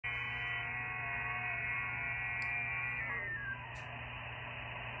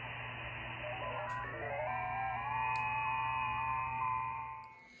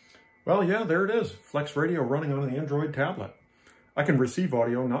Well, yeah, there it is. FlexRadio running on an Android tablet. I can receive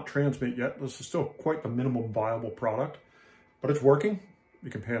audio, not transmit yet. This is still quite the minimum viable product, but it's working. You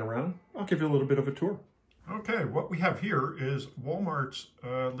can pan around. I'll give you a little bit of a tour. Okay, what we have here is Walmart's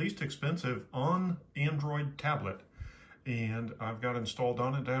least expensive on Android tablet. And I've got installed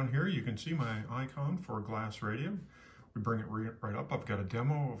on it down here. You can see my icon for a glass radio. We bring it right up. I've got a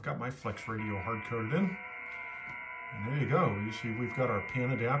demo. I've got my FlexRadio hard-coded in. And there you go. You see we've got our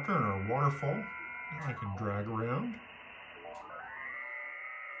pan adapter and our waterfall. Now I can drag around.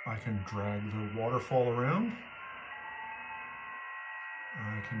 I can drag the waterfall around.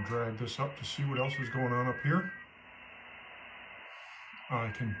 I can drag this up to see what else is going on up here. I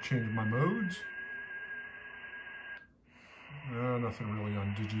can change my modes. Nothing really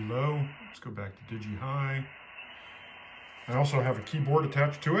on Digi Low. Let's go back to Digi High. I also have a keyboard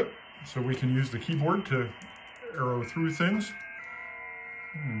attached to it, so we can use the keyboard to arrow through things.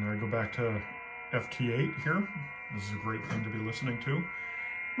 And I go back to FT8 here. This is a great thing to be listening to.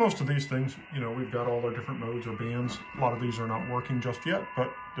 Most of these things, you know, we've got all our different modes or bands. A lot of these are not working just yet,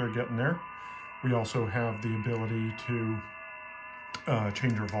 but they're getting there. We also have the ability to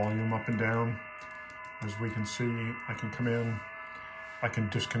change our volume up and down. As we can see, I can come in, I can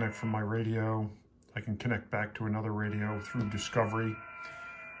disconnect from my radio, I can connect back to another radio through Discovery,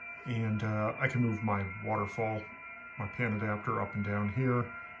 and I can move my waterfall, my pan adapter up and down here.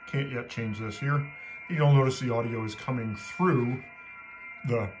 Can't yet change this here. You'll notice the audio is coming through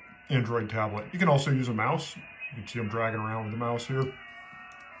the Android tablet. You can also use a mouse. You can see I'm dragging around with the mouse here.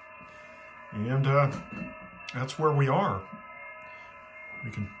 And that's where we are.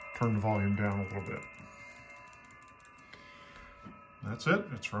 We can turn the volume down a little bit. That's it.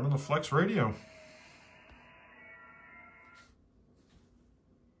 It's running the FlexRadio.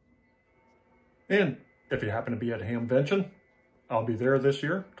 And if you happen to be at Hamvention, I'll be there this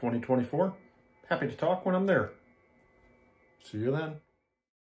year, 2024. Happy to talk when I'm there. See you then.